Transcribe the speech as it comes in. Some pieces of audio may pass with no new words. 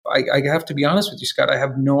I have to be honest with you, Scott. I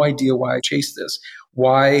have no idea why I chased this.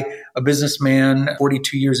 Why a businessman,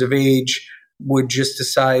 42 years of age, would just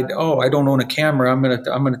decide, oh, I don't own a camera. I'm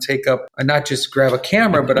gonna take up, not just grab a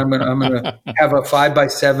camera, but I'm gonna have a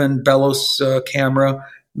 5x7 Bellows camera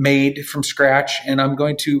made from scratch, and I'm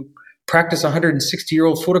going to practice a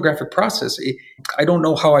 160-year-old photographic process. I don't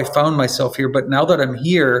know how I found myself here, but now that I'm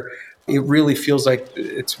here, it really feels like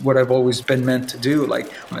it's what I've always been meant to do.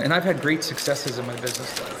 And I've had great successes in my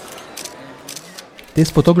business life.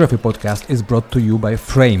 This photography podcast is brought to you by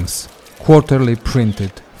Frames, quarterly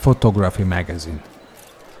printed photography magazine.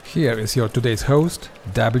 Here is your today's host,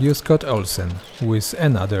 W. Scott Olsen, with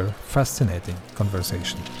another fascinating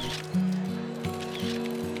conversation.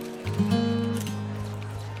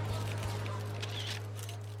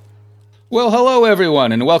 Well, hello,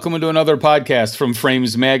 everyone, and welcome to another podcast from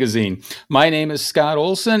Frames Magazine. My name is Scott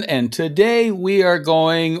Olsen, and today we are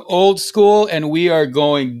going old school, and we are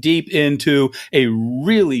going deep into a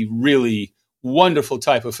really, really wonderful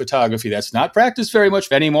type of photography that's not practiced very much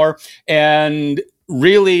anymore, and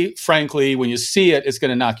really, frankly, when you see it, it's going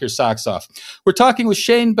to knock your socks off. We're talking with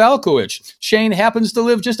Shane Balkowitsch. Shane happens to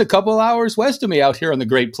live just a couple hours west of me out here on the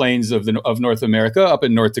Great Plains of North America, up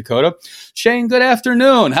in North Dakota. Shane, good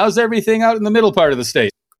afternoon. How's everything out in the middle part of the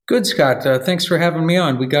state? Good, Scott. Thanks for having me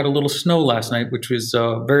on. We got a little snow last night, which was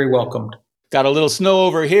very welcomed. Got a little snow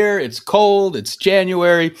over here. It's cold. It's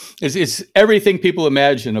January. It's everything people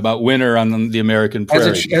imagine about winter on the American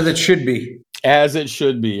prairie. As it should be. As it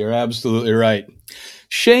should be. You're absolutely right.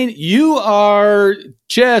 Shane, you are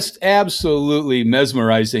just absolutely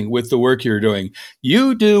mesmerizing with the work you're doing.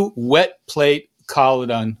 You do wet plate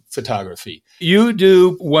Collodon photography. You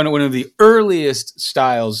do one of the earliest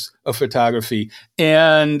styles of photography.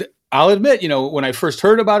 And I'll admit, when I first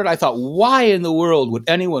heard about it, I thought, why in the world would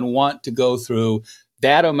anyone want to go through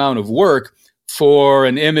that amount of work for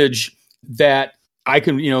an image that I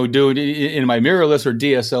can, do it in my mirrorless or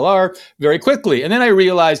DSLR very quickly? And then I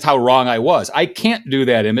realized how wrong I was. I can't do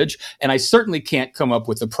that image, and I certainly can't come up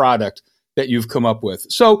with the product that you've come up with.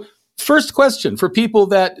 So first question for people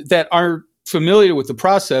that aren't familiar with the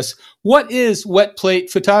process, what is wet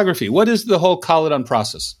plate photography? What is the whole Collodon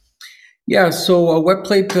process? Yeah, so wet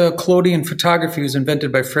plate collodion photography was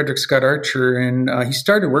invented by Frederick Scott Archer, and he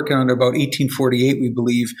started working on it about 1848, we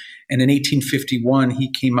believe. And in 1851,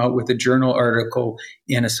 he came out with a journal article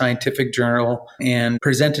in a scientific journal and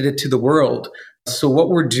presented it to the world. So what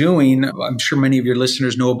we're doing, I'm sure many of your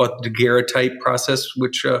listeners know about the daguerreotype process,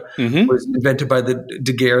 which was invented by the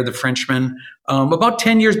Daguerre, the Frenchman, about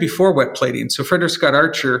 10 years before wet plating. So Frederick Scott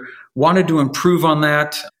Archer wanted to improve on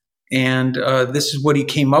that. And this is what he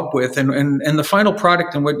came up with. And the final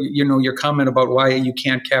product, and what, your comment about why you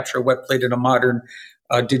can't capture a wet plate in a modern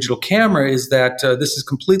digital camera, is that this is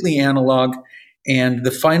completely analog. And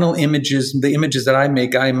the final images, the images that I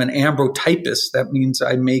make, I'm an ambrotypist. That means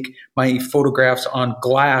I make my photographs on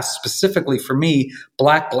glass, specifically for me,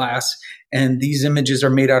 black glass. And these images are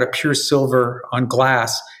made out of pure silver on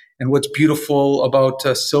glass. And what's beautiful about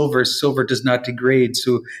silver is silver does not degrade.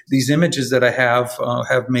 So these images that I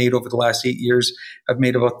have made over the last 8 years, I've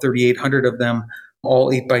made about 3,800 of them,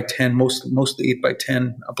 all 8x10, mostly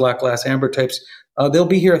 8x10 black glass ambrotypes. They'll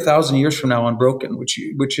be here 1,000 years from now unbroken,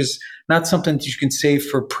 which is not something that you can save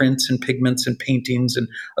for prints and pigments and paintings and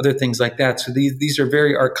other things like that. So these are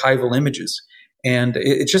very archival images. And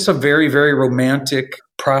it's just a very, very romantic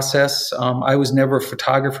process. I was never a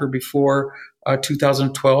photographer before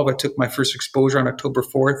 2012. I took my first exposure on October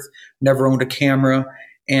 4th, never owned a camera.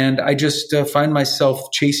 And I just find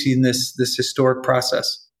myself chasing this historic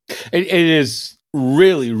process. It is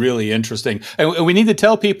really, really interesting. And we need to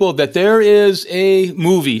tell people that there is a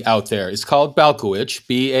movie out there. It's called Balkowitsch,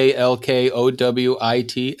 Balkowitsch.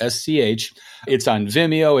 It's on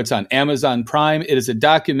Vimeo. It's on Amazon Prime. It is a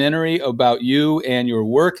documentary about you and your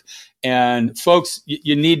work. And folks,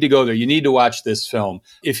 you need to go there. You need to watch this film.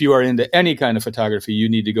 If you are into any kind of photography, you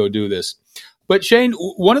need to go do this. But Shane,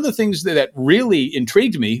 one of the things that really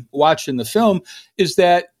intrigued me watching the film is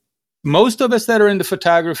that most of us that are into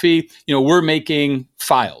photography, we're making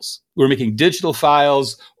files. We're making digital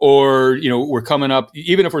files, or, we're coming up,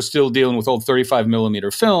 even if we're still dealing with old 35 millimeter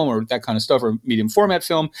film or that kind of stuff, or medium format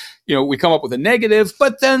film, we come up with a negative,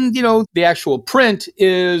 but then, the actual print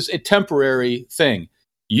is a temporary thing.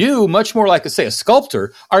 You, much more like, say, a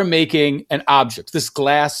sculptor, are making an object, this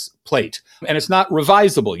glass plate, and it's not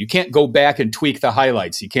revisable. You can't go back and tweak the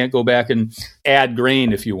highlights. You can't go back and add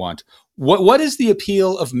grain if you want. What is the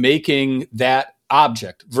appeal of making that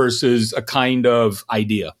object versus a kind of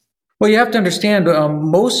idea? Well, you have to understand,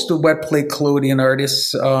 most wet plate collodion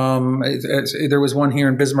artists, there was one here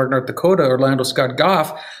in Bismarck, North Dakota, Orlando Scott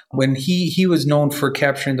Goff, when he was known for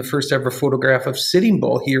capturing the first ever photograph of Sitting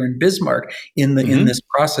Bull here in Bismarck in this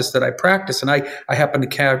process that I practice. And I happened to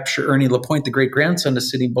capture Ernie Lapointe, the great grandson of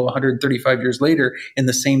Sitting Bull, 135 years later in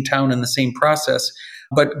the same town in the same process.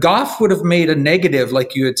 But Goff would have made a negative,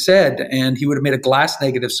 like you had said, and he would have made a glass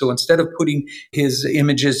negative. So instead of putting his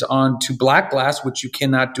images onto black glass, which you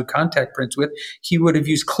cannot do contact prints with, he would have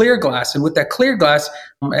used clear glass. And with that clear glass,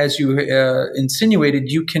 as you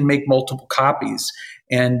insinuated, you can make multiple copies.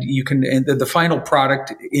 And the final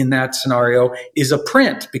product in that scenario is a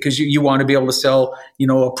print, because you want to be able to sell,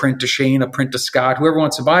 a print to Shane, a print to Scott, whoever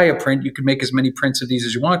wants to buy a print. You can make as many prints of these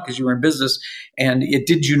as you want because you were in business. And it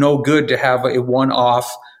did you no good to have a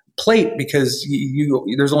one-off plate, because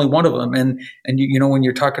there's only one of them. And when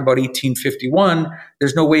you're talking about 1851,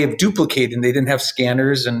 there's no way of duplicating. They didn't have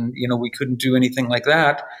scanners, and, we couldn't do anything like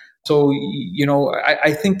that. So,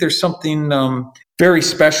 I think there's something very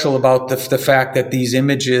special about the fact that these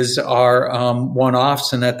images are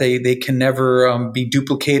one-offs, and that they can never be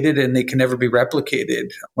duplicated, and they can never be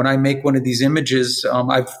replicated. When I make one of these images,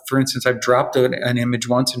 for instance, I've dropped an image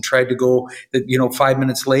once and tried to go, 5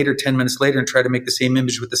 minutes later, 10 minutes later, and try to make the same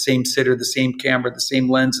image with the same sitter, the same camera, the same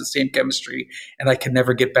lens, the same chemistry, and I can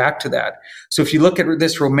never get back to that. So if you look at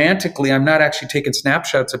this romantically, I'm not actually taking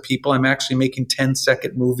snapshots of people. I'm actually making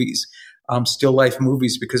 10-second movies. Still life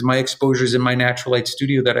movies, because my exposure is in my natural light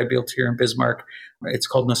studio that I built here in Bismarck. It's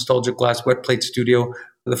called Nostalgic Glass Wet Plate Studio,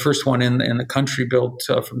 the first one in the country, built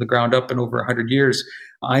from the ground up in over 100 years.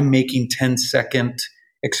 I'm making 10-second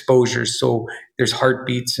exposures. So there's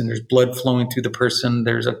heartbeats and there's blood flowing through the person.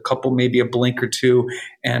 There's a couple, maybe a blink or two.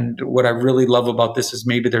 And what I really love about this is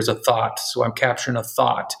maybe there's a thought. So I'm capturing a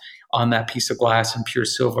thought on that piece of glass in pure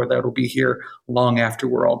silver that'll be here long after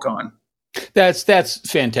we're all gone. That's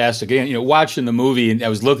fantastic. And, watching the movie, and I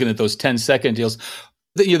was looking at those 10-second deals.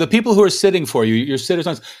 The people who are sitting for you, your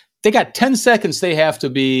sitters, they got 10 seconds. They have to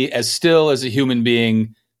be as still as a human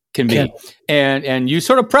being can be. And you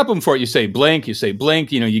sort of prep them for it. You say blink,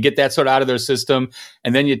 you get that sort of out of their system,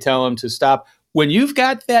 and then you tell them to stop. When you've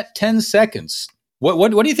got that 10 seconds, what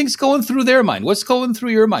do you think is going through their mind? What's going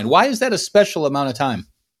through your mind? Why is that a special amount of time?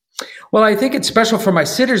 Well, I think it's special for my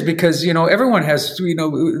sitters because, everyone has,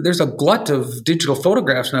 there's a glut of digital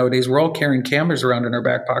photographs nowadays. We're all carrying cameras around in our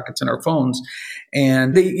back pockets and our phones.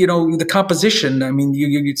 And the composition,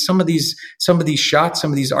 you some of these shots,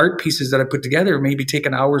 some of these art pieces that I put together, maybe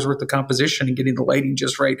taking hours worth of composition and getting the lighting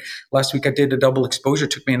just right. Last week I did a double exposure,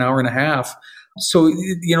 took me an hour and a half. So,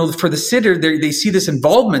 for the sitter, they see this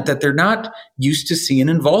involvement that they're not used to seeing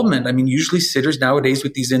involvement. Usually sitters nowadays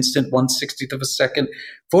with these instant 1/60th of a second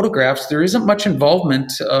photographs, there isn't much involvement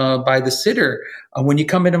by the sitter. When you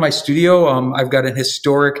come into my studio, I've got an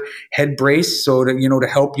historic head brace, so to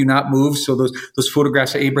help you not move. So those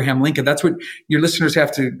photographs of Abraham Lincoln, that's what your listeners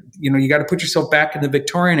have to, you got to put yourself back in the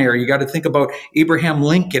Victorian era. You got to think about Abraham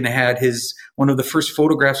Lincoln had one of the first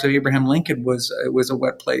photographs of Abraham Lincoln was a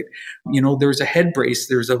wet plate. There's a head brace,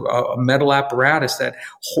 there's a metal apparatus that,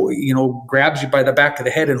 grabs you by the back of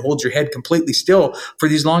the head and holds your head completely still for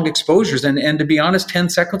these long exposures. And to be honest, 10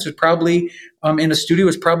 seconds was probably, in a studio,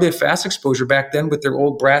 was probably a fast exposure back then with their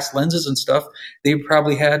old brass lenses and stuff. They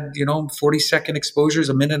probably had, 40-second exposures,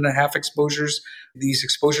 a minute and a half exposures. These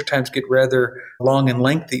exposure times get rather long and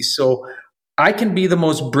lengthy. So I can be the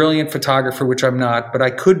most brilliant photographer, which I'm not, but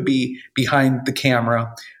I could be behind the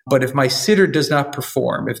camera. But if my sitter does not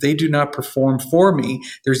perform, if they do not perform for me,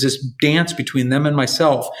 there's this dance between them and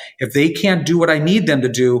myself. If they can't do what I need them to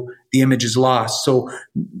do, the image is lost. So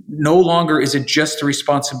no longer is it just the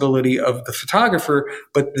responsibility of the photographer,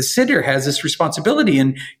 but the sitter has this responsibility.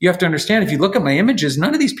 And you have to understand, if you look at my images,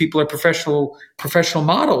 none of these people are professional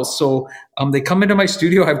models. So they come into my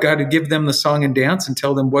studio, I've got to give them the song and dance and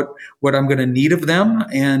tell them what I'm going to need of them.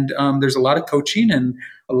 And there's a lot of coaching and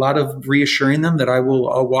a lot of reassuring them that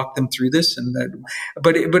I'll walk them through this,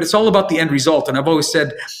 but it's all about the end result. And I've always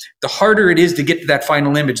said, the harder it is to get to that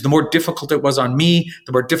final image, the more difficult it was on me,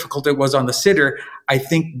 the more difficult it was on the sitter. I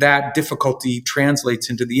think that difficulty translates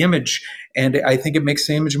into the image, and I think it makes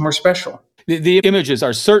the image more special. The images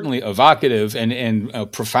are certainly evocative and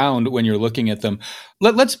profound when you're looking at them.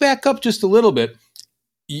 Let's back up just a little bit.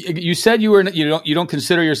 You said you don't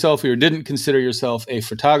consider yourself, or didn't consider yourself, a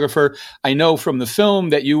photographer. I know from the film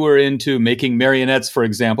that you were into making marionettes, for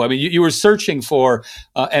example. You were searching for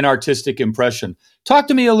an artistic impression. Talk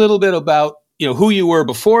to me a little bit about who you were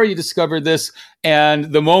before you discovered this,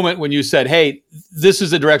 and the moment when you said, "Hey, this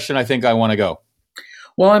is the direction I think I want to go."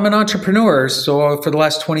 Well, I'm an entrepreneur. So for the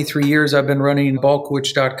last 23 years, I've been running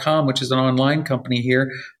bulkwitch.com, which is an online company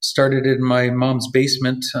here. Started in my mom's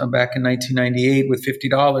basement back in 1998 with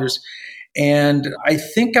 $50. And I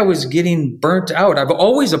think I was getting burnt out. I've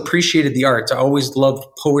always appreciated the arts. I always loved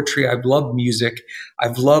poetry. I've loved music.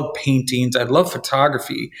 I've loved paintings. I love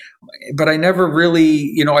photography. But I never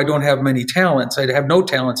really, I don't have many talents. I have no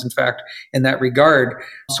talents, in fact, in that regard.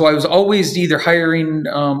 So I was always either hiring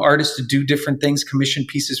artists to do different things, commission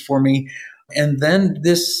pieces for me. And then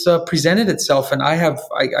this presented itself. And I have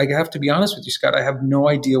to be honest with you, Scott, I have no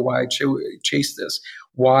idea why I chased this.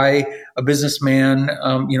 Why a businessman,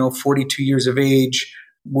 42 years of age,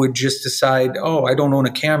 would just decide, oh, I don't own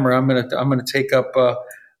a camera. I'm gonna take up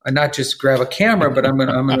not just grab a camera, but I'm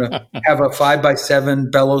gonna have a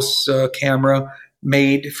 5x7 bellows camera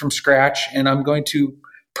made from scratch, and I'm going to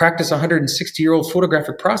practice a 160-year-old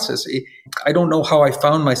photographic process. I don't know how I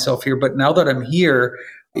found myself here, but now that I'm here,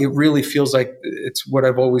 it really feels like it's what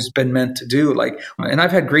I've always been meant to do. And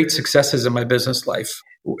I've had great successes in my business life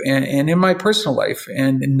and in my personal life,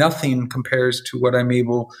 and nothing compares to what I'm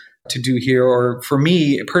able to do here, or for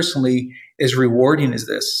me personally, as rewarding as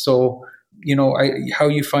this. So, how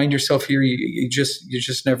you find yourself here, you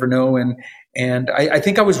just never know. And I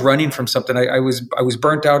think I was running from something. I was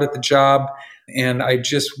burnt out at the job, and I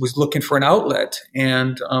just was looking for an outlet.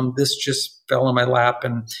 And this just fell in my lap,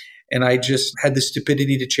 and I just had the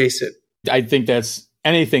stupidity to chase it. I think that's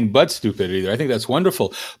anything but stupidity. I think that's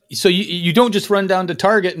wonderful. So you don't just run down to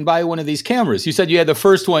Target and buy one of these cameras. You said you had the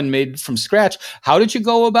first one made from scratch. How did you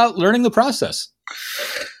go about learning the process?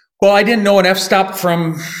 Well, I didn't know an f-stop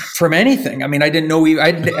from anything. I mean, I didn't know.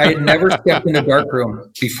 I had never stepped in a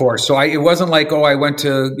darkroom before, so it wasn't like, I went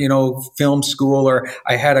to film school, or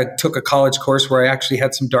I took a college course where I actually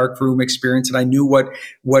had some darkroom experience, and I knew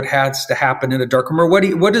what has to happen in a darkroom, or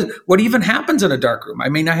what even happens in a darkroom. I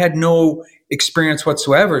mean, I had no experience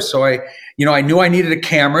whatsoever, so I knew I needed a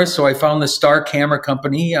camera, so I found the Star Camera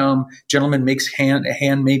Company. Gentleman makes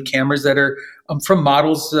handmade cameras that are from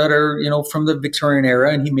models that are, from the Victorian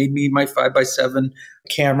era. And he made me my 5x7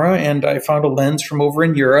 camera. And I found a lens from over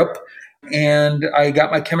in Europe. And I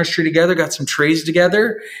got my chemistry together, got some trays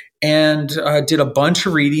together, and did a bunch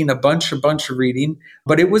of reading.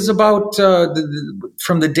 But it was about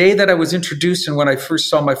from the day that I was introduced and when I first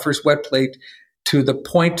saw my first wet plate to the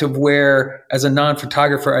point of where, as a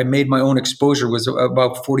non-photographer, I made my own exposure, was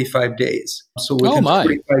about 45 days. So within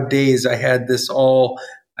 45 days, I had this all.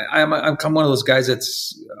 I'm one of those guys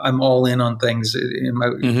I'm all in on things. In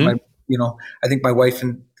my, I think my wife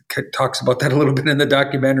talks about that a little bit in the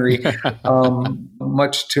documentary.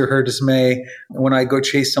 Much to her dismay, when I go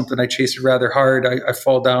chase something, I chase it rather hard. I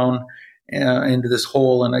fall down into this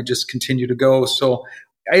hole, and I just continue to go. So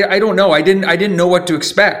I don't know. I didn't know what to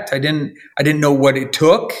expect. I didn't know what it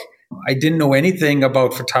took. I didn't know anything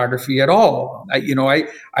about photography at all. I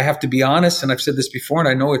have to be honest, and I've said this before, and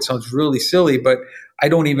I know it sounds really silly, but I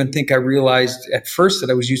don't even think I realized at first that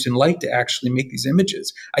I was using light to actually make these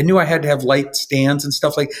images. I knew I had to have light stands and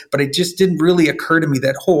stuff but it just didn't really occur to me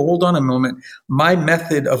that, hold on a moment, my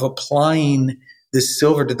method of applying this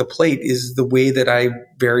silver to the plate is the way that I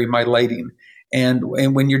vary my lighting. And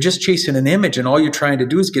when you're just chasing an image and all you're trying to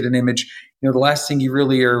do is get an image, the last thing you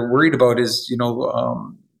really are worried about is,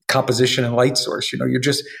 composition and light source.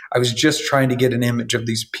 I was just trying to get an image of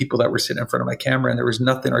these people that were sitting in front of my camera, and there was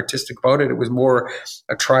nothing artistic about it. It was more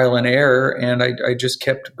a trial and error. And I just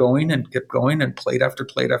kept going and plate after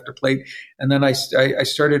plate after plate. And then I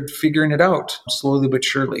started figuring it out slowly but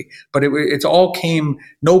surely. But it's all came,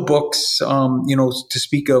 no books, to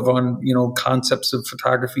speak of on, concepts of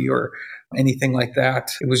photography or anything like that.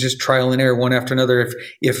 It was just trial and error, one after another.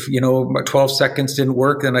 If 12 seconds didn't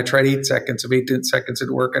work, then I tried 8 seconds. If 8 seconds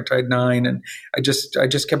didn't work, I tried 9, and I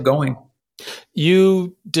just kept going.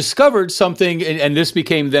 You discovered something, and this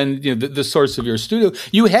became then the source of your studio.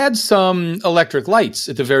 You had some electric lights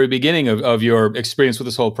at the very beginning of your experience with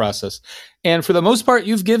this whole process. And for the most part,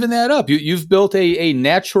 you've given that up. You've built a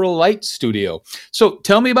natural light studio. So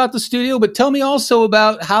tell me about the studio, but tell me also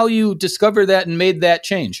about how you discovered that and made that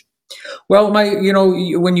change. Well,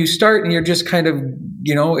 when you start and you're just kind of,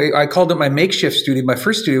 I called it my makeshift studio. My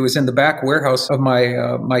first studio was in the back warehouse of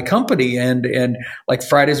my company, and like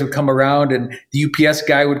Fridays would come around, and the UPS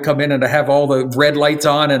guy would come in, and I have all the red lights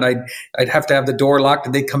on, and I'd have to have the door locked,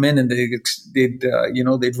 and they'd come in and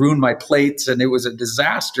they'd ruin my plates, and it was a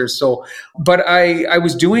disaster. So, but I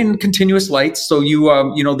was doing continuous lights. So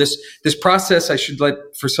this process, I should let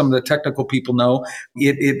for some of the technical people know,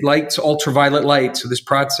 it lights ultraviolet light. So this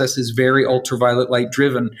process is very ultraviolet light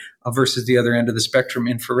driven versus the other end of the spectrum,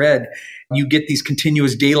 infrared. You get these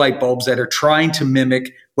continuous daylight bulbs that are trying to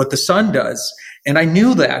mimic what the sun does. And I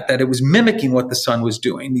knew that it was mimicking what the sun was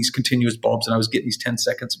doing, these continuous bulbs, and I was getting these 10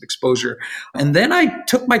 seconds of exposure. And then I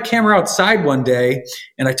took my camera outside one day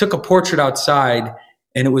and I took a portrait outside,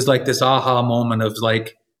 and it was like this aha moment of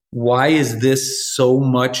like, why is this so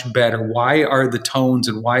much better? Why are the tones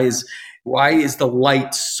and why is the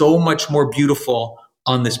light so much more beautiful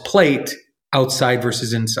on this plate outside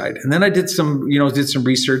versus inside? And then I did some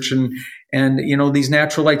research and these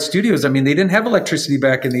natural light studios, I mean, they didn't have electricity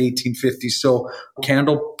back in the 1850s. So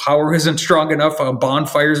candle power isn't strong enough. A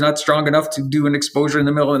bonfire is not strong enough to do an exposure in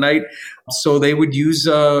the middle of the night. So they would use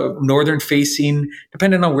northern facing,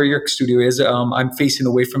 depending on where your studio is. I'm facing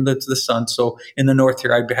away from the sun. So in the north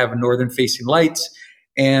here, I'd have a northern facing lights.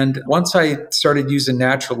 And once I started using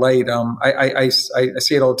natural light, I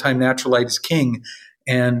say it all the time, natural light is king.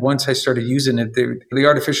 And once I started using it, the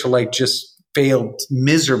artificial light just failed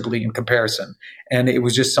miserably in comparison. And it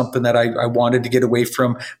was just something that I wanted to get away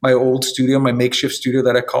from. My old studio, my makeshift studio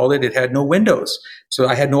that I called it, it had no windows. So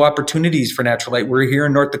I had no opportunities for natural light. We're here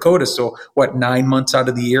in North Dakota. So 9 months out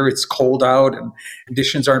of the year, it's cold out and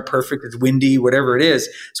conditions aren't perfect. It's windy, whatever it is.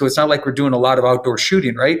 So it's not like we're doing a lot of outdoor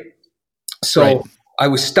shooting, right? So right. I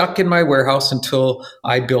was stuck in my warehouse until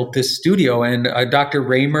I built this studio. And Dr.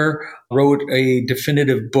 Raymer wrote a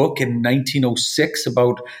definitive book in 1906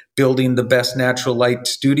 about building the best natural light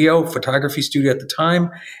photography studio at the time.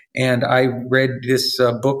 And I read this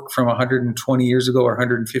book from 120 years ago or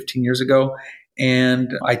 115 years ago.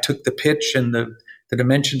 And I took the pitch and the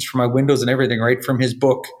dimensions for my windows and everything right from his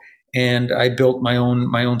book. And I built my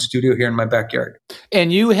own studio here in my backyard.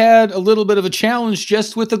 And you had a little bit of a challenge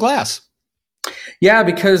just with the glass. Yeah,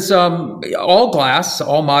 because all glass,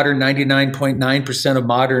 all modern, 99.9% of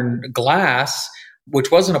modern glass,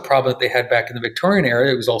 which wasn't a problem that they had back in the Victorian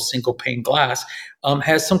era, it was all single pane glass,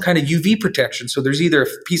 has some kind of UV protection. So there's either a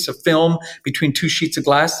piece of film between two sheets of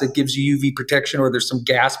glass that gives you UV protection, or there's some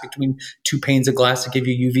gas between two panes of glass that give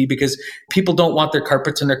you UV, because people don't want their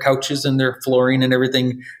carpets and their couches and their flooring and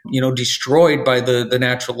everything, destroyed by the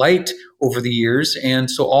natural light over the years.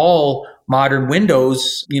 And so all modern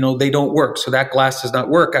windows, they don't work. So that glass does not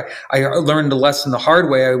work. I learned the lesson the hard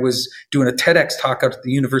way. I was doing a TEDx talk out at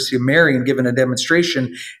the University of Marion, giving a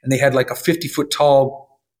demonstration, and they had like a 50-foot tall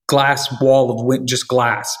glass wall of just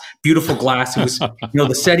glass, beautiful glass. It was,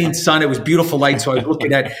 the setting sun. It was beautiful light. So I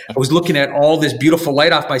was looking at all this beautiful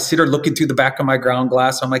light off my sitter, looking through the back of my ground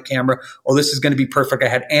glass on my camera. Oh, this is going to be perfect. I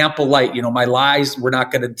had ample light. My lies were not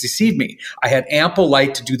going to deceive me. I had ample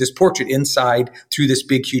light to do this portrait inside through this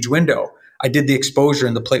big, huge window. I did the exposure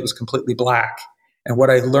and the plate was completely black. And what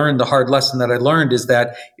I learned, the hard lesson that I learned, is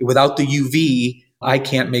that without the UV, I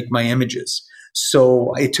can't make my images.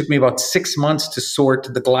 So it took me about 6 months to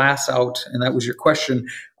sort the glass out. And that was your question.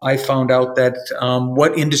 I found out that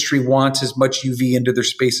what industry wants as much UV into their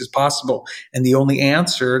space as possible. And the only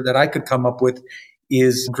answer that I could come up with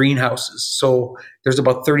is greenhouses. So there's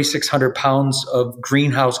about 3,600 pounds of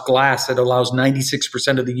greenhouse glass that allows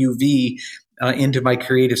 96% of the UV into my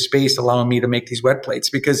creative space, allowing me to make these wet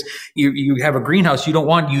plates. Because you have a greenhouse, you don't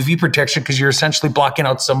want UV protection because you're essentially blocking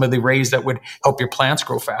out some of the rays that would help your plants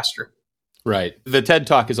grow faster. Right. The TED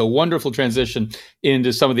Talk is a wonderful transition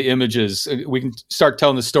into some of the images. We can start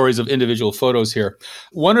telling the stories of individual photos here.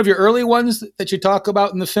 One of your early ones that you talk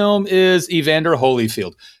about in the film is Evander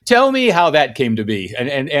Holyfield. Tell me how that came to be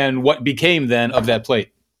and what became then of that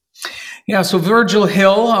plate. Yeah, so Virgil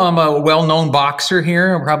Hill, a well-known boxer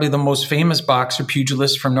here, probably the most famous boxer,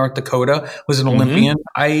 pugilist from North Dakota, was an Olympian.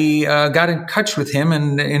 I got in touch with him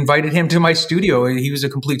and invited him to my studio. He was a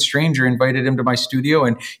complete stranger, invited him to my studio,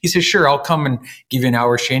 and he said, sure, I'll come and give you an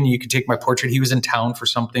hour, Shane. You can take my portrait. He was in town for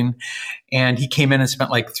something, and he came in and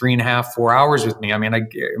spent like 3.5, 4 hours with me.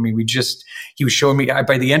 He was showing me,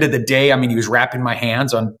 by the end of the day, he was wrapping my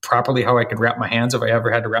hands on properly how I could wrap my hands if I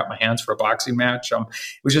ever had to wrap my hands for a boxing match. It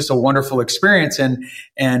was just a wonderful experience,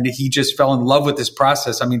 and he just fell in love with this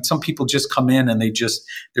process. Some people just come in and they're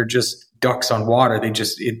just ducks on water. They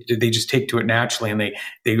just take to it naturally, and they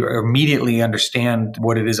immediately understand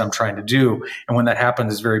what it is I'm trying to do. And when that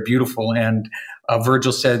happens, it's very beautiful. And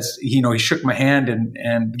Virgil says, he shook my hand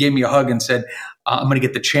and gave me a hug and said, I'm going to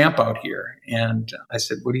get the champ out here. And I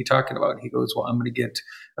said, what are you talking about? He goes, well, I'm going to get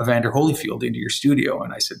Evander Holyfield into your studio.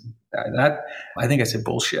 And I said, I think I said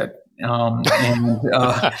bullshit.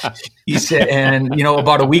 He said,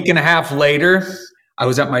 about a week and a half later, I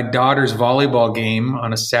was at my daughter's volleyball game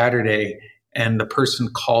on a Saturday, and the person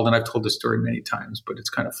called, and I've told this story many times, but it's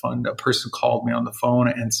kind of fun. A person called me on the phone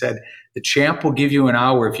and said, the champ will give you an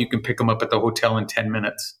hour if you can pick him up at the hotel in 10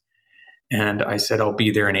 minutes. And I said, I'll be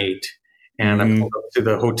there in 8. And I pulled up to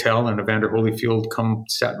the hotel, and Evander Holyfield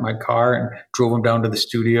sat in my car and drove him down to the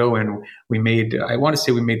studio. And we made 5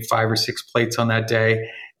 or 6 plates on that day.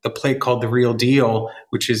 The plate called The Real Deal,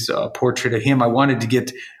 which is a portrait of him. I wanted to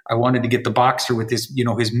get the boxer with his,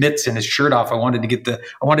 his mitts and his shirt off. I wanted to get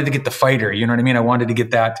the fighter. You know what I mean? I wanted to get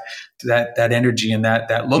that energy and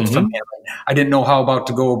that look from him. I didn't know how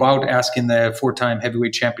to go about asking the 4-time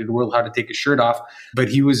heavyweight champion of the world how to take his shirt off, but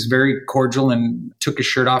he was very cordial and took his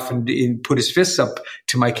shirt off and put his fists up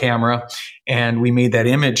to my camera, and we made that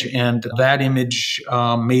image. And that image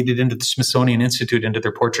made it into the Smithsonian Institute, into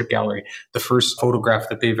their portrait gallery, the first photograph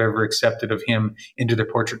that they've ever accepted of him into their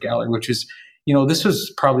portrait gallery, which is, this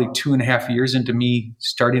was probably 2.5 years into me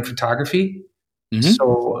starting photography.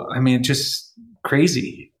 So, I mean, just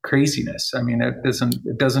craziness. I mean,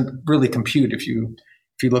 it doesn't really compute if you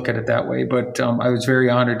look at it that way. But I was very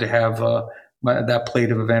honored to have that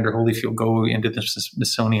plate of Evander Holyfield go into the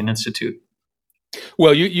Smithsonian Institute.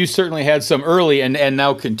 Well, you certainly had some early and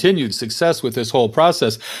now continued success with this whole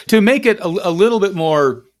process. To make it a little bit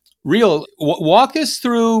more real, walk us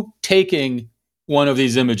through taking one of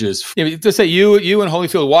these images. To say you and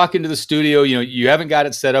Holyfield walk into the studio, you haven't got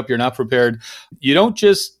it set up, you're not prepared. You don't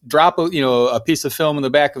just drop a piece of film in the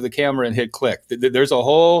back of the camera and hit click. There's a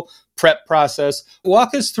whole prep process.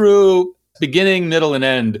 Walk us through beginning, middle, and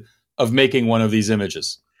end of making one of these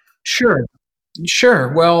images. Sure.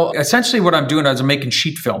 Well, essentially what I'm doing is I'm making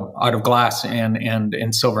sheet film out of glass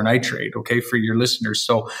and silver nitrate, okay, for your listeners.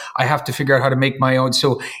 So I have to figure out how to make my own.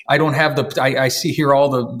 So I don't have I see here all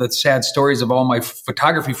the sad stories of all my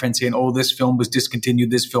photography friends saying, oh, this film was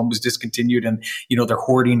discontinued, and, they're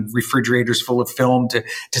hoarding refrigerators full of film to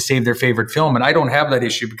save their favorite film. And I don't have that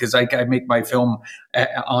issue because I make my film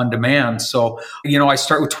on demand. So, I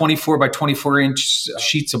start with 24 by 24 inch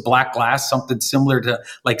sheets of black glass, something similar to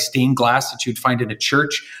like stained glass that you'd find in a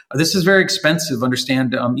church. This is very expensive.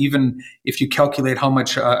 Understand, even if you calculate how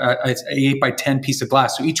much an 8 by 10 piece of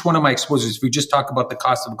glass. So each one of my exposures, if we just talk about the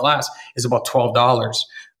cost of glass, is about $12.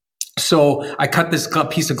 So I cut this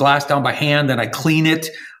piece of glass down by hand, then I clean it.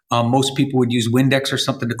 Most people would use Windex or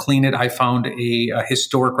something to clean it. I found a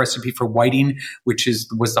historic recipe for whiting, which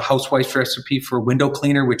was the housewife's recipe for window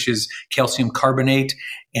cleaner, which is calcium carbonate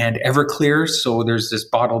and Everclear. So there's this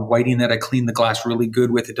bottled whiting that I clean the glass really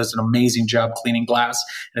good with. It does an amazing job cleaning glass.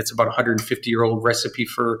 And it's about a 150-year-old recipe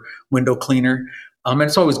for window cleaner. And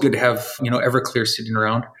it's always good to have, Everclear sitting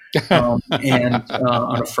around. And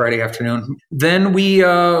on a Friday afternoon. Then we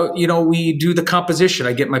do the composition.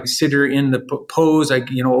 I get my sitter in the pose. I,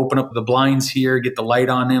 open up the blinds here, get the light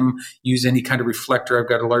on him, use any kind of reflector. I've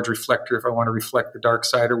got a large reflector if I want to reflect the dark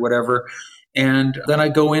side or whatever. And then I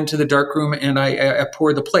go into the darkroom and I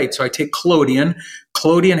pour the plate. So I take collodion.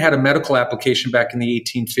 Collodion had a medical application back in the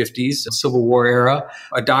 1850s, Civil War era.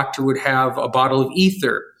 A doctor would have a bottle of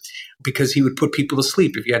ether, because he would put people to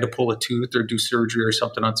sleep. If he had to pull a tooth or do surgery or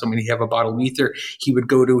something on somebody, he'd have a bottle of ether. He would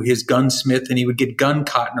go to his gunsmith and he would get gun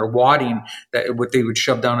cotton or wadding, what they would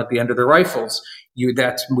shove down at the end of their rifles.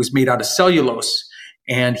 That was made out of cellulose.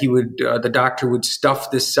 And the doctor would stuff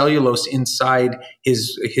this cellulose inside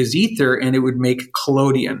his ether, and it would make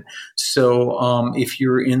collodion. So if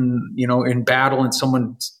you're in battle and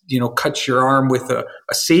someone cuts your arm with a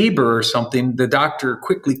saber or something, the doctor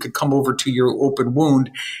quickly could come over to your open wound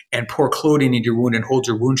and pour collodion into your wound and hold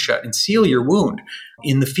your wound shut and seal your wound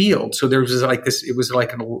in the field. So there was like this. It was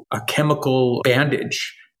like a chemical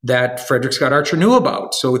bandage that Frederick Scott Archer knew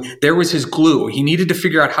about. So there was his glue. He needed to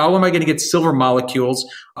figure out, how am I going to get silver molecules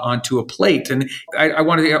onto a plate? And I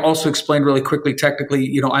wanted to also explain really quickly,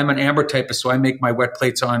 technically, I'm an ambrotypist, so I make my wet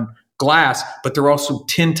plates on glass, but they're also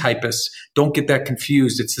tin typists. Don't get that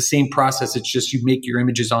confused. It's the same process. It's just you make your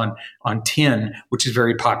images on tin, which is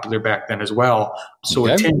very popular back then as well. So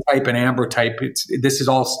a tin type and ambrotype, this is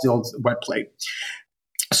all still wet plate.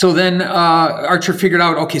 So then Archer figured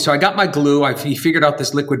out, okay, so I got my glue. He figured out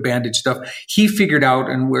this liquid bandage stuff. He figured out,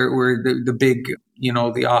 and where the big,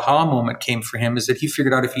 the aha moment came for him, is that he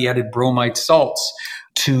figured out if he added bromide salts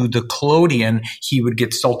to the collodion, he would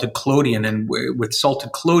get salted collodion. And with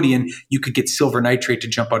salted collodion, you could get silver nitrate to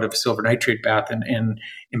jump out of a silver nitrate bath and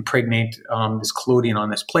impregnate this collodion on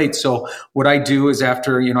this plate. So what I do is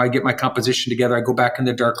after, I get my composition together, I go back in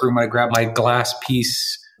the dark room, I grab my glass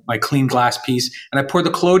piece, my clean glass piece, and I pour the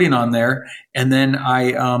collodion on there, and then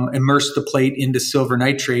I immerse the plate into silver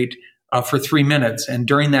nitrate for 3 minutes. And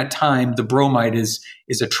during that time, the bromide is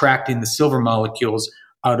attracting the silver molecules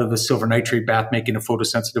out of the silver nitrate bath, making a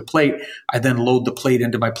photosensitive plate. I then load the plate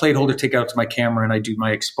into my plate holder, take it out to my camera, and I do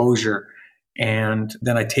my exposure. And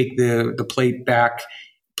then I take the plate back,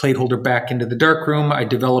 plate holder back into the darkroom. I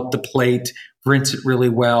develop the plate, rinse it really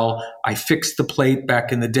well. I fix the plate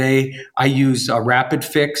back in the day. I use a rapid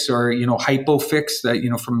fix or, hypo fix that,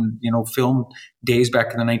 from, film days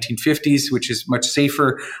back in the 1950s, which is much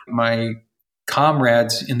safer. My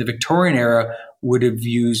comrades in the Victorian era would have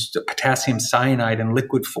used potassium cyanide in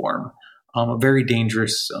liquid form, a very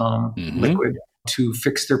dangerous liquid, to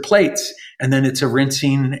fix their plates. And then it's a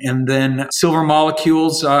rinsing, and then silver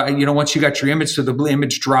molecules, once you got your image, so the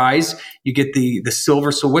image dries, you get the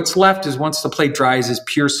silver. So what's left is, once the plate dries, is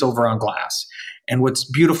pure silver on glass. And what's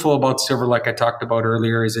beautiful about silver, like I talked about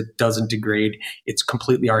earlier, is it doesn't degrade. It's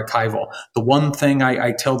completely archival. The one thing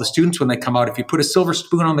I tell the students when they come out, if you put a silver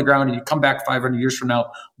spoon on the ground and you come back 500 years from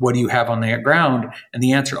now, what do you have on that ground? And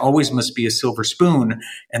the answer always must be a silver spoon.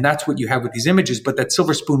 And that's what you have with these images. But that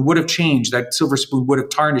silver spoon would have changed. That silver spoon would have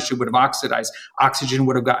tarnished. It would have oxidized. Oxygen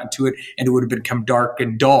would have gotten to it, and it would have become dark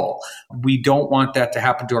and dull. We don't want that to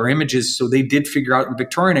happen to our images. So they did figure out in the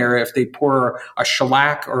Victorian era, if they pour a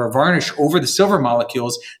shellac or a varnish over the silver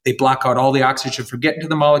molecules, they block out all the oxygen from getting to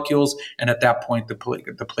the molecules, and at that point the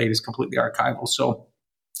plate is completely archival. So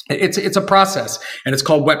it's a process, and it's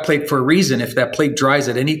called wet plate for a reason. If that plate dries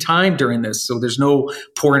at any time during this, so there's no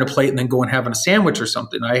pouring a plate and then going and having a sandwich or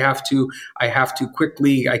something. I have to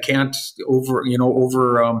quickly. I can't over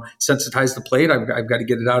sensitize the plate. I've got to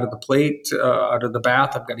get it out of the plate, out of the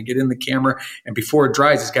bath. I've got to get in the camera, and before it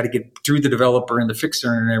dries, it's got to get through the developer and the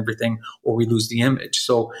fixer and everything, or we lose the image.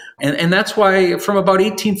 So, and that's why from about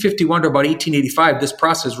 1851 to about 1885, this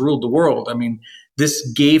process ruled the world. I mean, this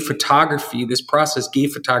process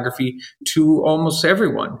gave photography to almost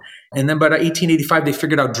everyone. And then by 1885, they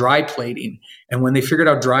figured out dry plating. And when they figured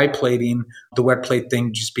out dry plating, the wet plate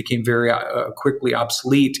thing just became very quickly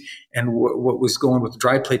obsolete. And what was going with the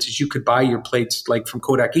dry plates is you could buy your plates like from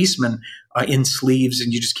Kodak Eastman in sleeves,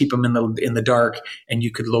 and you just keep them in the dark, and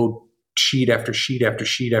you could load sheet after sheet after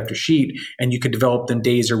sheet after sheet, and you could develop them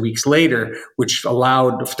days or weeks later, which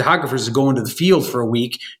allowed photographers to go into the field for a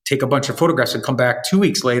week, take a bunch of photographs, and come back 2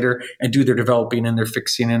 weeks later and do their developing and their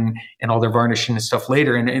fixing and all their varnishing and stuff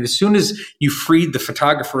later. And as soon as you freed the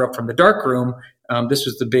photographer up from the darkroom, this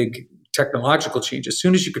was the big technological change. As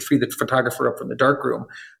soon as you could free the photographer up from the darkroom,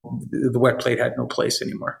 the wet plate had no place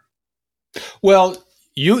anymore. Well,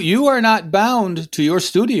 You are not bound to your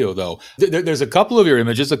studio, though. There's a couple of your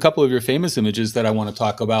images, a couple of your famous images that I want to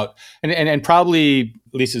talk about, and probably,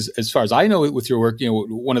 at least as far as I know with your work,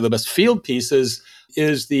 one of the best field pieces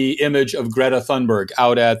is the image of Greta Thunberg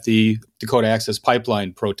out at the Dakota Access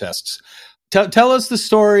Pipeline protests. Tell us the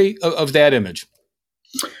story of that image.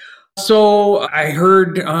 So I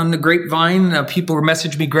heard on the grapevine, people were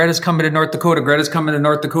messaging me, Greta's coming to North Dakota. Greta's coming to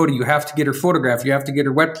North Dakota. You have to get her photographed. You have to get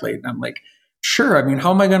her wet plate. And I'm like, sure. I mean,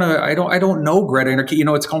 how am I going to, I don't know Greta.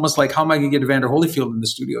 It's almost like, how am I going to get Evander Holyfield in the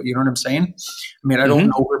studio? You know what I'm saying? I mean, I don't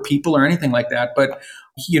know her people or anything like that, but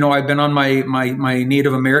I've been on my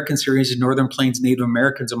Native American series, Northern Plains Native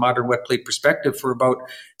Americans, a modern wet plate perspective, for about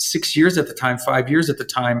 6 years at the time, 5 years at the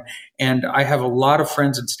time. And I have a lot of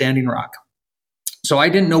friends in Standing Rock. So I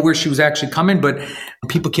didn't know where she was actually coming, but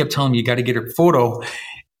people kept telling me, you got to get her photo.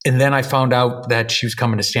 And then I found out that she was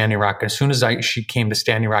coming to Standing Rock. As soon as she came to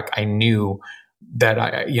Standing Rock, I knew that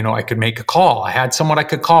I could make a call. I had someone I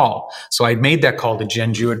could call. So I made that call to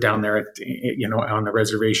Jen Jewett down there on the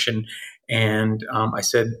reservation. And I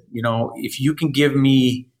said, if you can give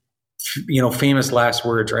me, famous last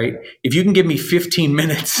words, right? If you can give me 15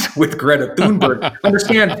 minutes with Greta Thunberg,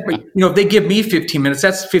 understand, if they give me 15 minutes,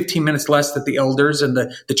 that's 15 minutes less that the elders and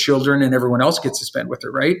the children and everyone else gets to spend with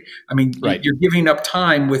her, right? I mean, right. You're giving up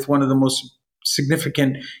time with one of the most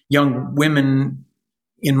significant young women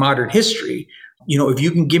in modern history. If you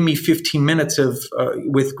can give me 15 minutes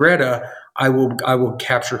with Greta, I will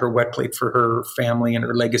capture her wet plate for her family and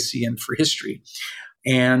her legacy and for history.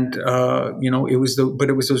 And, it was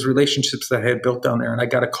those relationships that I had built down there. And I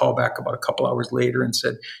got a call back about a couple hours later and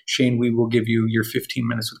said, Shane, we will give you your 15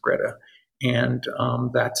 minutes with Greta. And,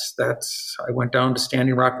 I went down to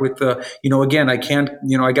Standing Rock with again, I can't,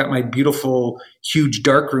 I got my beautiful, huge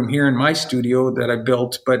darkroom here in my studio that I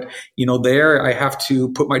built, but, there I have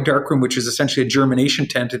to put my darkroom, which is essentially a germination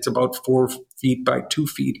tent. It's about 4 feet by 2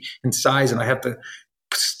 feet in size. And I have to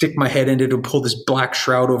stick my head in it and pull this black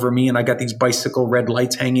shroud over me. And I got these bicycle red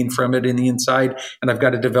lights hanging from it in the inside. And I've got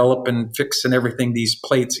to develop and fix and everything, these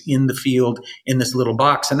plates in the field in this little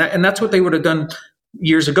box. And that's what they would have done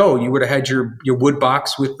years ago. You would have had your wood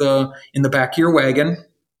box with in the back of your wagon.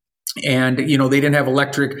 And, they didn't have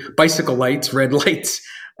electric bicycle lights, red lights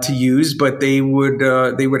to use, but they would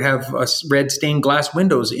have red stained glass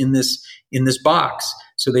windows in this box.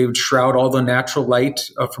 So they would shroud all the natural light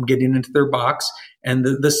from getting into their box, and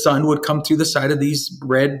the sun would come through the side of these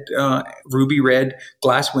ruby red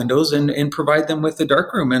glass windows and provide them with the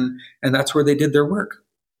darkroom, and that's where they did their work.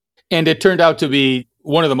 And it turned out to be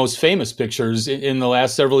one of the most famous pictures in the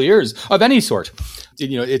last several years of any sort.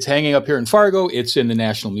 It's hanging up here in Fargo. It's in the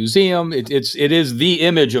National Museum. It is the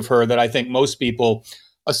image of her that I think most people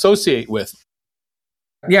associate with.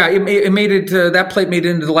 Yeah, it made it. That plate made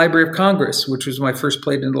it into the Library of Congress, which was my first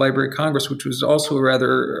plate in the Library of Congress, which was also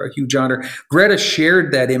a huge honor. Greta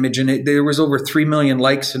shared that image, and there was over 3 million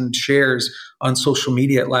likes and shares on social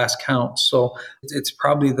media at last count. So it's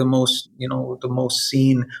probably the most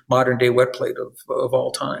seen modern day wet plate of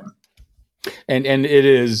all time. And it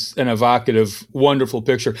is an evocative, wonderful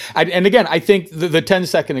picture. And again, I think the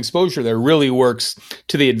 10-second exposure there really works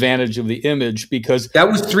to the advantage of the image, because that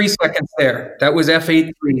was 3 seconds there. That was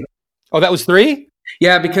f8.3. Oh, that was 3?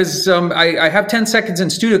 Yeah, because I have 10 seconds in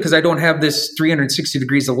studio because I don't have this 360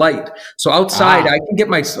 degrees of light. So outside, I can get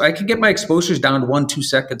my exposures down to 1-2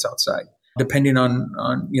 seconds outside, depending on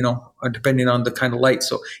the kind of light.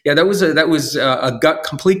 So yeah, that was a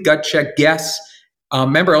complete gut check guess.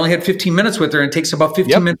 Remember, I only had 15 minutes with her, and it takes about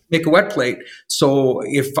 15 minutes to make a wet plate. So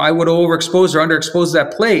if I would overexpose or underexpose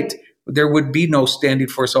that plate, there would be no standing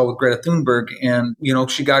for us all with Greta Thunberg. And,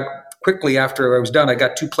 she got quickly after I was done, I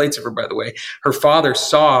got 2 plates of her, by the way. Her father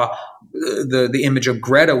saw the image of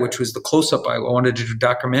Greta, which was the close-up. I wanted to do a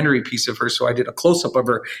documentary piece of her, so I did a close-up of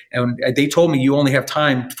her. And they told me, you only have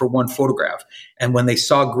time for 1 photograph. And when they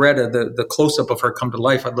saw Greta, the close-up of her come to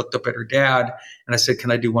life, I looked up at her dad, and I said, can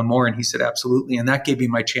I do 1 more? And he said, absolutely. And that gave me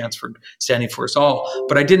my chance for standing for us all.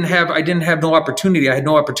 But I didn't have no opportunity. I had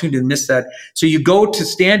no opportunity to miss that. So you go to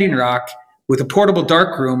Standing Rock with a portable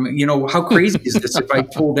darkroom. How crazy is this? If I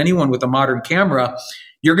told anyone with a modern camera,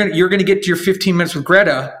 you're gonna get to your 15 minutes with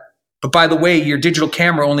Greta, but by the way, your digital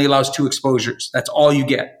camera only allows 2 exposures. That's all you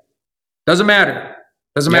get. Doesn't matter.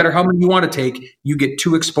 Doesn't matter how many you want to take. You get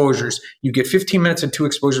 2 exposures. You get 15 minutes and 2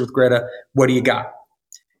 exposures with Greta. What do you got?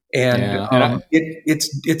 And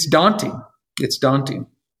it's daunting. It's daunting.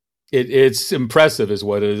 It's impressive is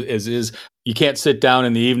what it is. You can't sit down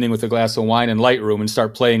in the evening with a glass of wine in Lightroom and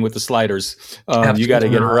start playing with the sliders. You got to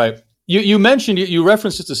get it right. You mentioned, you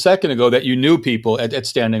referenced just a second ago that you knew people at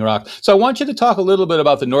Standing Rock. So I want you to talk a little bit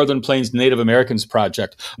about the Northern Plains Native Americans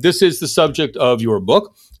Project. This is the subject of your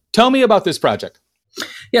book. Tell me about this project.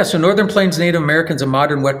 Yeah, so Northern Plains Native Americans, A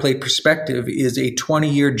Modern Wet Plate Perspective is a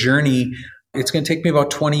 20-year journey. It's going to take me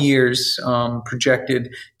about 20 years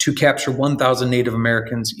projected to capture 1,000 Native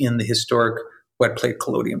Americans in the historic wet plate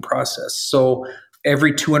collodion process. So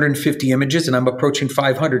every 250 images, and I'm approaching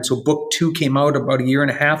 500. So book 2 came out about 1.5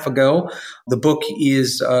 years ago. The book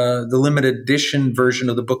is, the limited edition version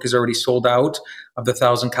of the book is already sold out of the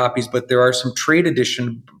 1,000 copies, but there are some trade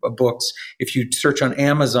edition books. If you search on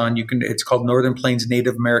Amazon, it's called Northern Plains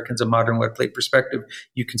Native Americans, A Modern Wet Plate Perspective.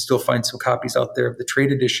 You can still find some copies out there of the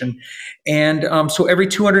trade edition. And so every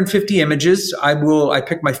 250 images, I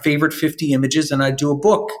pick my favorite 50 images and I do a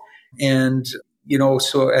book. And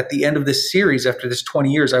so at the end of this series, after this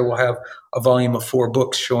 20 years, I will have a volume of 4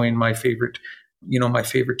 books showing my favorite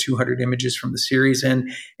 200 images from the series.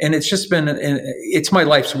 And it's just been, it's my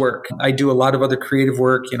life's work. I do a lot of other creative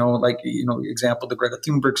work, example, the Greta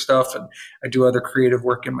Thunberg stuff, and I do other creative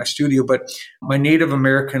work in my studio. But my Native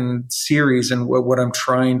American series and what I'm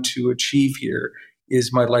trying to achieve here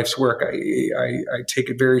is my life's work. I take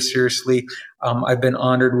it very seriously. I've been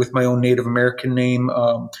honored with my own Native American name,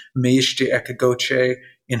 Meishte Ekagoche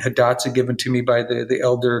in Hidatsa, given to me by the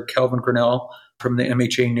elder Calvin Grinnell from the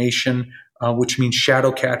MHA Nation, which means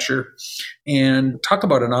shadow catcher. And talk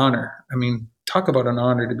about an honor. Talk about an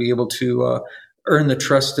honor to be able to earn the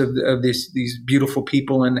trust of these beautiful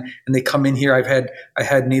people. And they come in here. I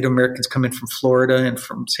had Native Americans come in from Florida and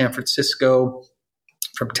from San Francisco,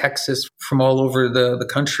 from Texas, from all over the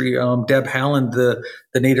country. Deb Haaland, the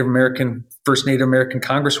first Native American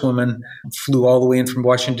Congresswoman, flew all the way in from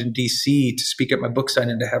Washington, D.C. to speak at my book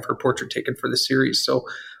signing and to have her portrait taken for the series. So,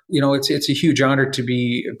 it's a huge honor to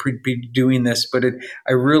be doing this, but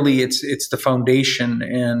it's the foundation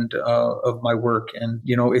and of my work. And,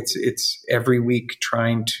 it's every week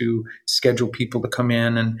trying to schedule people to come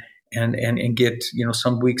in and get,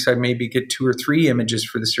 some weeks I maybe get 2 or 3 images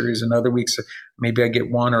for the series, and other weeks maybe I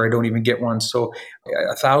get 1 or I don't even get 1. So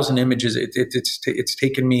 1,000 images, it's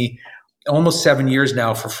taken me almost 7 years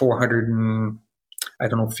now for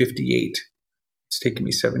 458. It's taken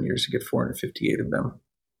me 7 years to get 458 of them.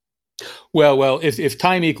 Well, if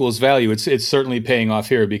time equals value, it's certainly paying off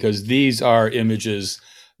here, because these are images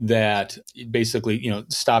that basically,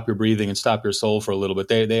 stop your breathing and stop your soul for a little bit.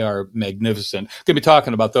 They are magnificent. Going to be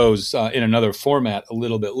talking about those in another format a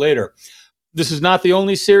little bit later. This is not the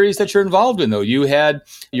only series that you're involved in, though. You had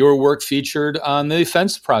your work featured on the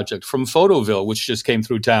Fence Project from Photoville, which just came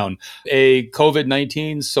through town, a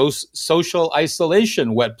COVID-19 social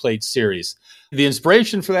isolation wet plate series. The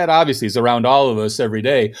inspiration for that, obviously, is around all of us every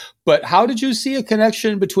day. But how did you see a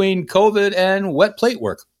connection between COVID and wet plate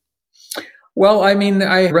work? Well, I mean,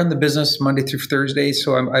 I run the business Monday through Thursday,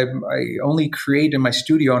 so I only create in my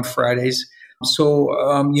studio on Fridays. So,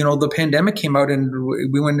 the pandemic came out and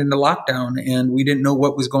we went into lockdown and we didn't know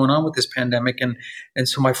what was going on with this pandemic. And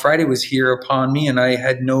so my Friday was here upon me and I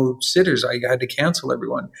had no sitters. I had to cancel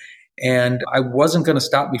everyone. And I wasn't going to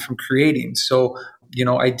stop me from creating. So,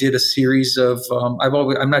 I did a series of,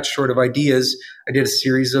 I'm not short of ideas. I did a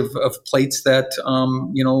series of plates that,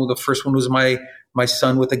 the first one was my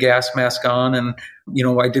son with a gas mask on. And,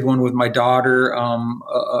 I did one with my daughter,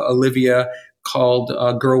 Olivia, called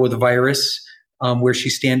Girl with a Virus. Where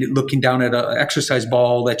she's looking down at an exercise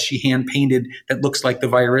ball that she hand painted that looks like the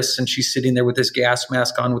virus, and she's sitting there with this gas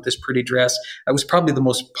mask on with this pretty dress. That was probably the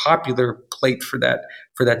most popular plate for that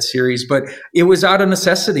series, but it was out of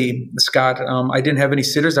necessity, Scott. I didn't have any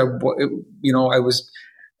sitters. I was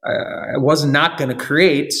not going to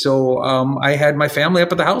create, so I had my family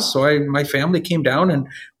up at the house. So my family came down, and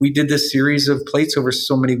we did this series of plates over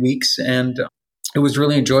so many weeks, and it was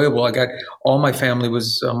really enjoyable. I got all my family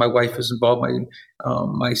my wife was involved.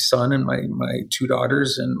 My son and my two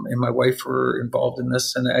daughters and my wife were involved in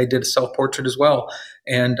this. And I did a self-portrait as well.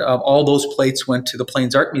 And all those plates went to the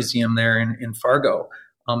Plains Art Museum there in Fargo,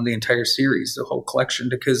 the entire series, the whole collection,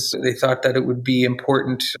 because they thought that it would be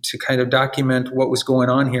important to kind of document what was going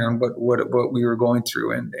on here and what we were going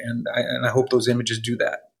through. And I hope those images do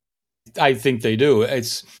that. I think they do.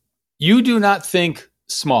 You do not think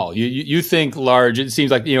small. You think large. It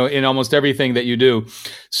seems like, in almost everything that you do.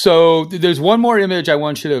 So there's one more image I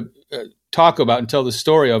want you to talk about and tell the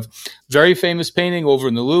story of. Very famous painting over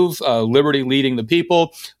in the Louvre, Liberty Leading the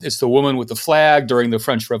People. It's the woman with the flag during the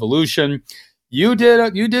French Revolution. You did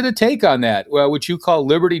a take on that, which you call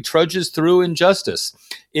Liberty Trudges Through Injustice.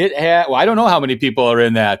 It had, I don't know how many people are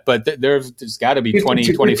in that, but there's got to be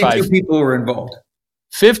 20, 25. 52 people were involved.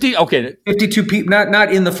 50? Okay. 52 people,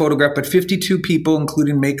 not in the photograph, but 52 people,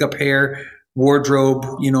 including makeup, hair, wardrobe.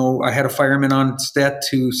 I had a fireman on set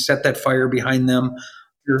to set that fire behind them.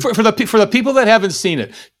 For the people that haven't seen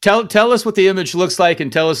it, tell us what the image looks like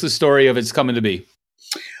and tell us the story of its coming to be.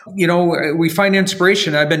 We find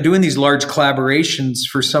inspiration. I've been doing these large collaborations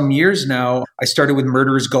for some years now. I started with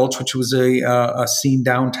Murderer's Gulch, which was a scene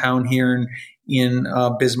downtown here in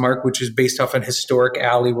Bismarck, which is based off an historic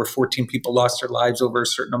alley where 14 people lost their lives over a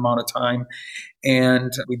certain amount of time.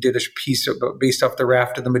 And we did a piece based off the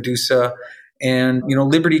raft of the Medusa. And,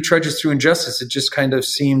 Liberty Trudges Through Injustice. It just kind of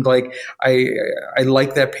seemed like I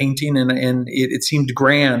liked that painting and it seemed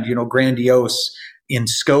grand, grandiose in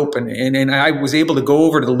scope. And I was able to go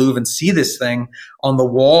over to the Louvre and see this thing on the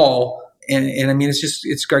wall. And I mean,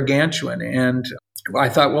 it's gargantuan. And I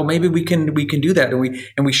thought, well, maybe we can do that.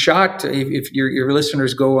 And we shot, if your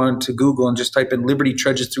listeners go on to Google and just type in Liberty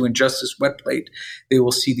Trudges Through Injustice wet plate, they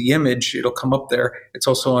will see the image. It'll come up there. It's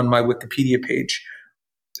also on my Wikipedia page.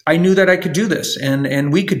 I knew that I could do this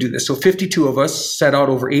and we could do this. So 52 of us set out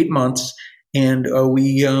over 8 months and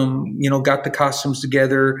we got the costumes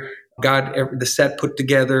together, got the set put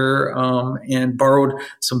together, and borrowed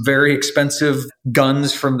some very expensive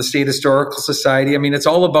guns from the State Historical Society. I mean, it's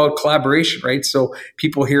all about collaboration, right? So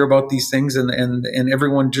people hear about these things and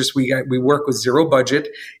everyone we work with zero budget.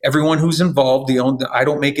 Everyone who's involved, I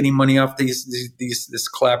don't make any money off these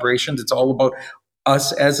collaborations. It's all about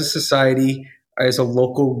us as a society, as a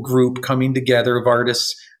local group coming together of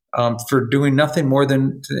artists for doing nothing more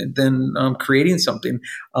than creating something.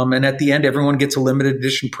 And at the end, everyone gets a limited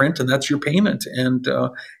edition print, and that's your payment. And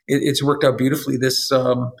it's worked out beautifully. This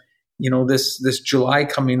July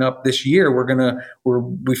coming up this year,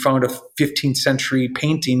 we found a 15th century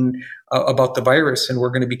painting about the virus, and we're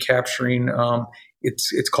going to be capturing.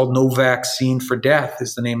 It's called No Vaccine for Death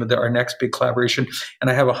is the name of our next big collaboration. And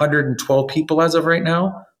I have 112 people as of right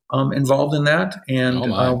now involved in that, and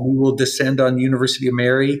we will descend on University of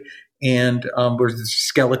Mary, and where there's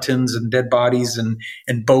skeletons and dead bodies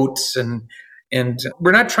and boats, and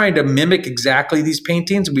we're not trying to mimic exactly these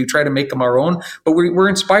paintings. We try to make them our own, but we're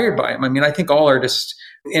inspired by them. I mean, I think all artists,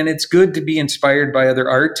 and it's good to be inspired by other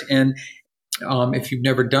art, and if you've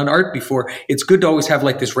never done art before, it's good to always have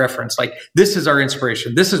like this reference, like this is our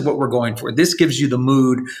inspiration. This is what we're going for. This gives you the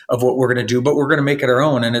mood of what we're going to do, but we're going to make it our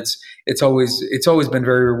own. And it's always been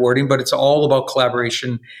very rewarding, but it's all about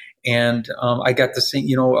collaboration. And I got the same,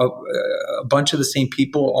 a bunch of the same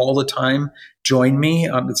people all the time join me,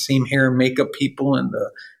 the same hair and makeup people and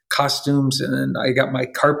the costumes. And then I got my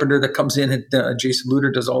carpenter that comes in, and Jason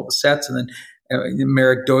Luder does all the sets. And then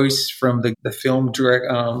Merrick Doyce from the film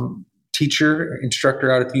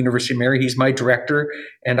instructor out at the University of Mary. He's my director,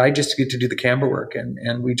 and I just get to do the camera work,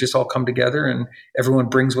 and we just all come together, and everyone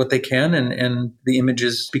brings what they can, and the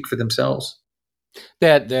images speak for themselves.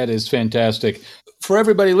 That is fantastic. For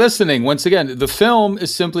everybody listening, once again, the film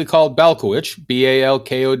is simply called Balkowitsch,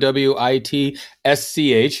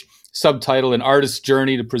 Balkowitsch, subtitle An Artist's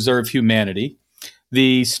Journey to Preserve Humanity.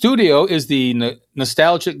 The studio is the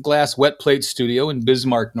Nostalgic Glass Wet Plate Studio in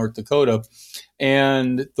Bismarck, North Dakota.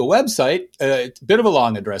 And the website, a bit of a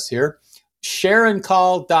long address here,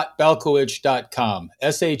 sharoncol.balkowitsch.com,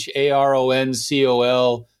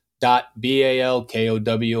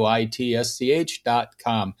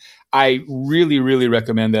 sharoncol.balkowitsch.com. I really, really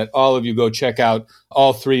recommend that all of you go check out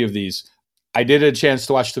all three of these. I did a chance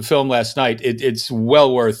to watch the film last night. It's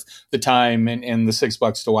well worth the time and the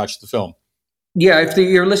 $6 to watch the film. Yeah, if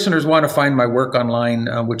your listeners want to find my work online,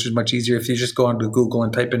 which is much easier if you just go onto Google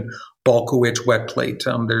and type in Balkowitsch wet plate.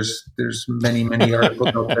 There's many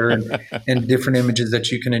articles out there and different images that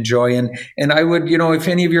you can enjoy. And I would, if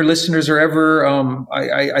any of your listeners are ever,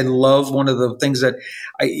 I love one of the things that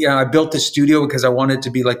I built this studio because I wanted to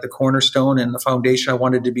be like the cornerstone and the foundation. I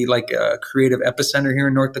wanted to be like a creative epicenter here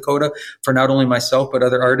in North Dakota for not only myself but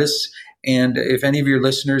other artists. And if any of your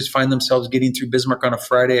listeners find themselves getting through Bismarck on a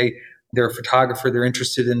Friday, they're a photographer, they're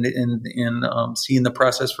interested in seeing the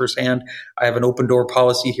process firsthand, I have an open door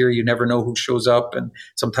policy here. You never know who shows up. And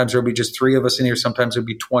sometimes there'll be just 3 of us in here. Sometimes there'll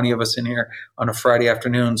be 20 of us in here on a Friday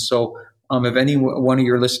afternoon. So if any one of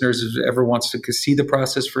your listeners ever wants to see the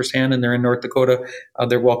process firsthand and they're in North Dakota,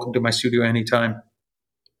 they're welcome to my studio anytime.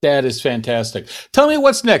 That is fantastic. Tell me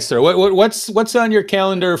what's next, sir. What's on your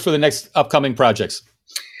calendar for the next upcoming projects?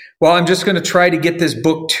 Well, I'm just going to try to get this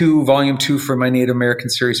volume 2 for my Native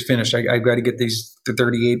American series finished. I've got to get the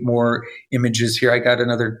 38 more images here. I got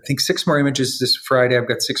another, I think 6 more images this Friday. I've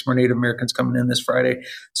got 6 more Native Americans coming in this Friday.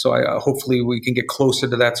 So hopefully we can get closer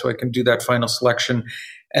to that so I can do that final selection.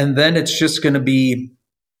 And then it's just going to be,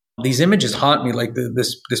 these images haunt me, like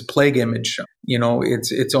this plague image.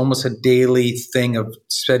 It's almost a daily thing of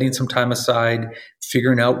setting some time aside,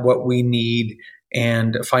 figuring out what we need,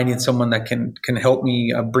 and finding someone that can help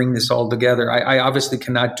me bring this all together. I obviously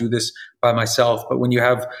cannot do this by myself, but when you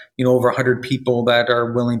have over 100 people that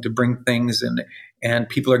are willing to bring things, and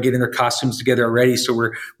people are getting their costumes together already, so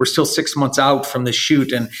we're still 6 months out from the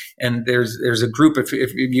shoot, and there's a group.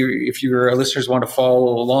 If your listeners want to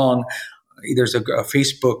follow along, there's a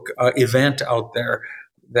Facebook event out there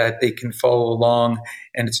that they can follow along,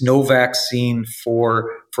 and it's no vaccine for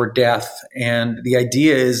death. And the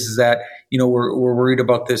idea is that we're worried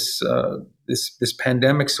about this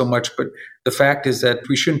pandemic so much, but the fact is that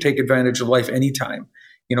we shouldn't take advantage of life anytime,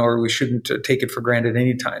 or we shouldn't take it for granted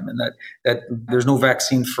anytime, and that there's no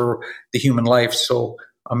vaccine for the human life. So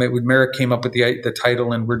Merrick came up with the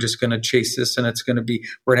title, and we're just going to chase this, and we're going to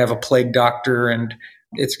have a plague doctor, and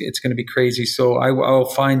it's going to be crazy. So I'll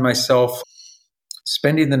find myself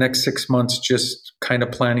spending the next 6 months just kind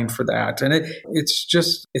of planning for that. And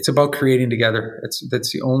it's about creating together.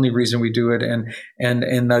 That's the only reason we do it. And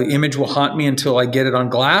the image will haunt me until I get it on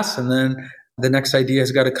glass. And then the next idea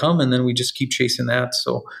has got to come. And then we just keep chasing that.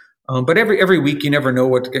 So, but every week, you never know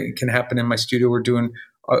what can happen in my studio. We're doing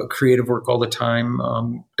creative work all the time,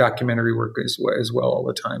 documentary work as well all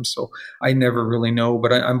the time. So I never really know,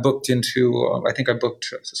 but I'm booked into, I think I booked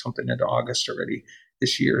something into August already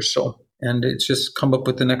this year. So, and it's just come up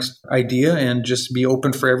with the next idea and just be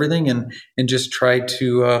open for everything and just try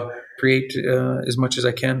to create as much as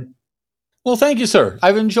I can. Well, thank you, sir.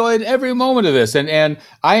 I've enjoyed every moment of this, and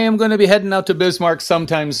I am going to be heading out to Bismarck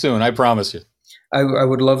sometime soon. I promise you. I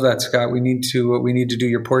would love that, Scott. We need to do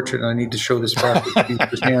your portrait, and I need to show this process to you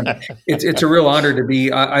firsthand. It's a real honor to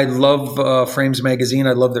be. I love Frames Magazine.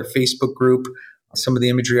 I love their Facebook group. Some of the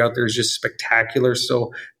imagery out there is just spectacular.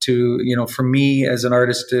 So for me as an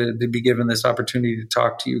artist to be given this opportunity to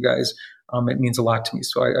talk to you guys, it means a lot to me.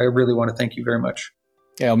 So I really want to thank you very much.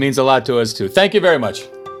 Yeah, it means a lot to us too. Thank you very much.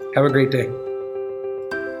 Have a great day.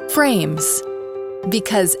 Frames,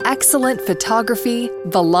 because excellent photography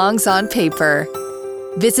belongs on paper.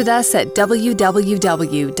 Visit us at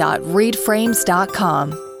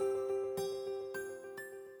www.readframes.com.